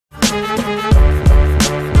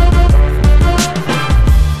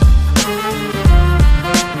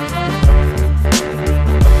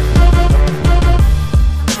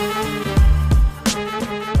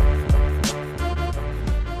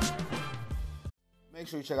Make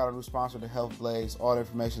sure you check out our new sponsor, the Health Blaze. All the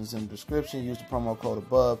information is in the description. Use the promo code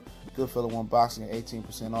above. Goodfella1 Boxing at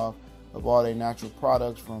 18% off of all their natural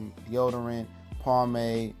products from deodorant,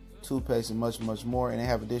 pomade, toothpaste, and much, much more. And they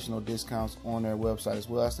have additional discounts on their website as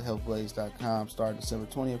well. That's thehealthblaze.com. Starting December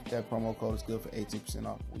 20th. That promo code is good for 18%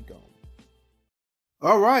 off. We go.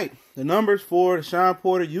 All right. The numbers for the Shawn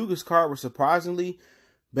Porter Ugas card were surprisingly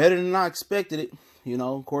better than I expected it. You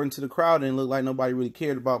know, according to the crowd, it didn't look like nobody really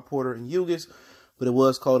cared about Porter and Ugas. But it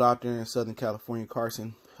was cold out there in Southern California,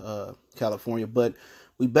 Carson, California. But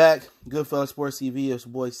we back. Goodfella Sports TV. It's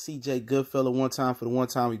your boy CJ Goodfella. One time for the one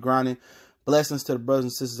time we grinding. Blessings to the brothers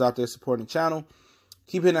and sisters out there supporting the channel.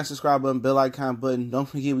 Keep hitting that subscribe button, bell icon button. Don't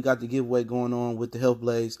forget we got the giveaway going on with the Health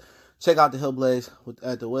Blaze. Check out the Health Blaze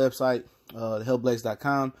at the website,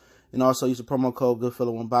 thehealthblaze.com. And also use the promo code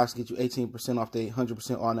Goodfella1 Boxing. Get you 18% off the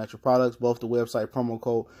 100% all natural products. Both the website promo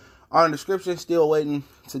code are in the description. Still waiting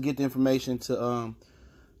to get the information to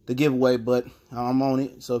the giveaway, but I'm on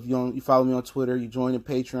it. So if you follow me on Twitter, you join the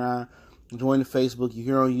Patreon, you join the Facebook, you're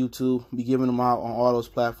here on YouTube, be giving them out on all those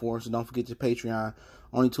platforms. So don't forget your Patreon.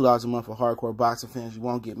 Only $2 a month for hardcore boxing fans. You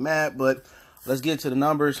won't get mad, but let's get to the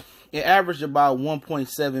numbers. It averaged about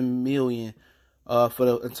 1.7 million for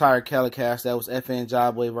the entire telecast. That was FN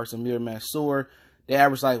Jabway versus Amir Mansour. They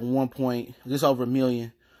averaged like just over a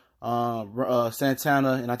million.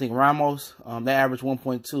 Santana and I think Ramos, they averaged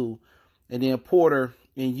 1.2, and then Porter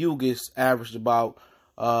and Ugas averaged about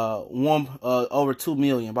over 2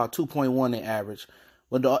 million, about 2.1 they averaged.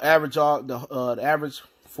 But the average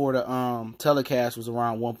for the telecast was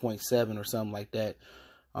around 1.7 or something like that,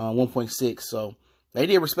 1.6. So they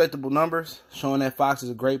did respectable numbers, showing that Fox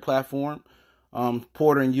is a great platform.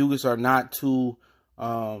 Porter and Ugas are not too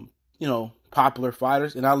popular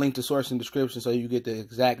fighters, and I'll link the source in the description so you get the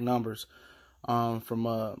exact numbers from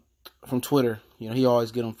Twitter. You know, he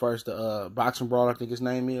always get them first. The Boxing Brawl, I think his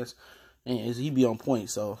name is, and he be on point.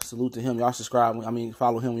 So salute to him. Y'all subscribe.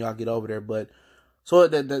 Follow him when y'all get over there. But so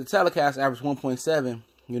the telecast averaged 1.7.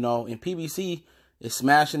 You know, and PBC is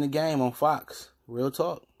smashing the game on Fox. Real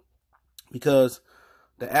talk, because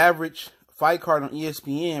the average fight card on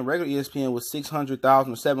ESPN, regular ESPN, was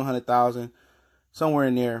 600,000 or 700,000, somewhere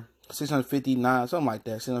in there. 659, something like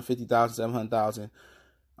that, 650,000, 700,000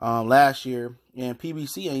 last year. And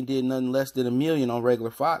PBC ain't did nothing less than $1 million on regular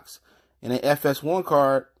Fox. And an FS1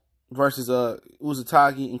 card versus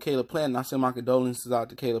Uzatagi and Caleb Plant. And I send my condolences out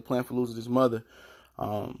to Caleb Plant for losing his mother.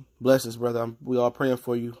 Blessings, brother. We all praying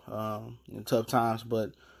for you in tough times.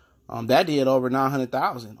 But that did over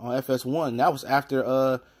 900,000 on FS1. That was after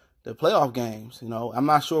the playoff games. You know, I'm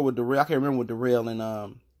not sure what I can't remember what Darrell and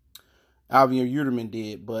Alvin or Yordenis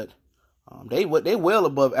did, but they well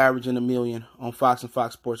above averaging $1 million on Fox and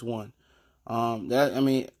Fox Sports 1.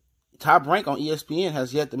 Top Rank on ESPN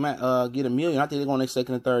has yet to get $1 million. I think they're going their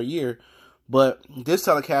second and third year, but this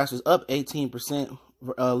telecast was up 18%.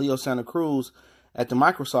 Leo Santa Cruz at the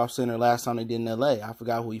Microsoft Center last time they did in LA. I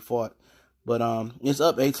forgot who he fought, but it's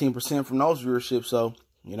up 18% from those viewerships. So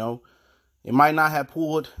you know, it might not have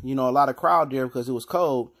pulled a lot of crowd there because it was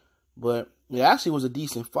cold, but it actually was a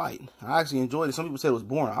decent fight. I actually enjoyed it. Some people said it was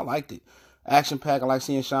boring. I liked it. Action packed. I like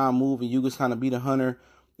seeing Shawn move and Ugas kind of beat a Hunter.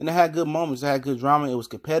 And it had good moments. It had good drama. It was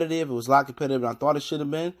competitive. It was a lot competitive than I thought it should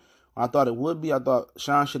have been. I thought it would be. I thought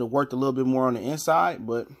Shawn should have worked a little bit more on the inside,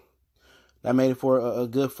 but that made it for a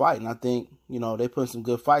good fight. And I think, they put some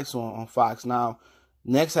good fights on Fox. Now,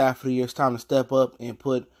 next half of the year, it's time to step up and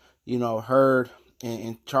put, Hurd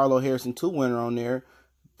and Charlo Harrison 2 winner on there.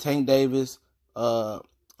 Tank Davis,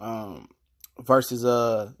 versus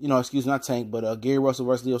not Tank, but Gary Russell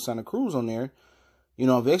versus Leo Santa Cruz on there.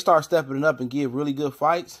 If they start stepping it up and give really good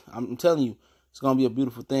fights, I'm telling you, it's gonna be a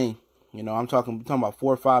beautiful thing. I'm talking about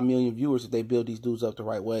 4 or 5 million viewers if they build these dudes up the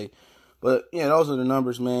right way. But yeah, those are the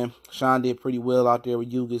numbers, man. Shawn did pretty well out there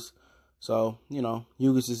with Ugas. So,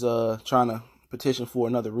 Ugas is trying to petition for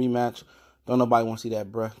another rematch. Don't nobody want to see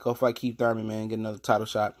that, bruh. Go fight Keith Thurman, man, get another title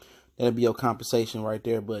shot. That'll be your compensation right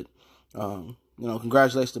there. But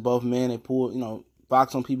congratulations to both men. They pulled,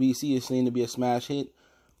 Fox on PBC is seen to be a smash hit,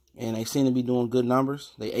 and they seem to be doing good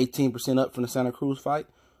numbers. They 18% up from the Santa Cruz fight.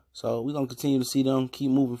 So we're going to continue to see them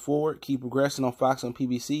keep moving forward, keep progressing on Fox on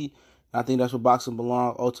PBC. And I think that's what boxing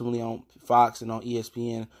belongs ultimately on Fox and on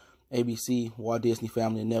ESPN, ABC, Walt Disney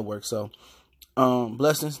Family Network. So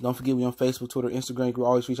blessings. Don't forget we on Facebook, Twitter, Instagram. You can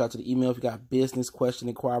always reach out to the email if you got business, question,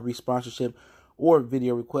 inquiry, sponsorship, or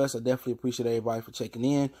video requests. I definitely appreciate everybody for checking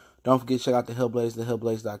in. Don't forget to check out the Hellblaze,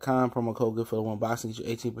 thehealthblaze.com. Promo code Goodfella1 Boxing.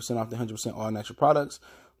 Get you 18% off the 100% all natural products.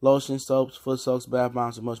 Lotions, soaps, foot soaks, bath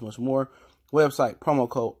bombs, and much, much more. Website, promo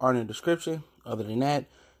code are in the description. Other than that,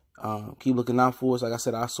 Keep looking out for us. Like I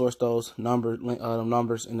said, I source those numbers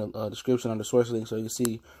in the description under source link, so you can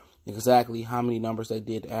see exactly how many numbers they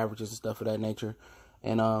did, the averages and stuff of that nature.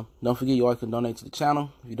 And don't forget, you always can donate to the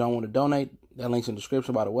channel. If you don't want to donate, that link's in the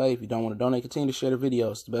description, by the way. If you don't want to donate, continue to share the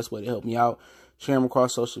videos. It's the best way to help me out. Share them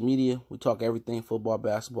across social media. We talk everything: football,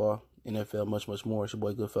 basketball, NFL, much, much more. It's your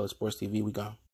boy Goodfellas Sports TV. We gone.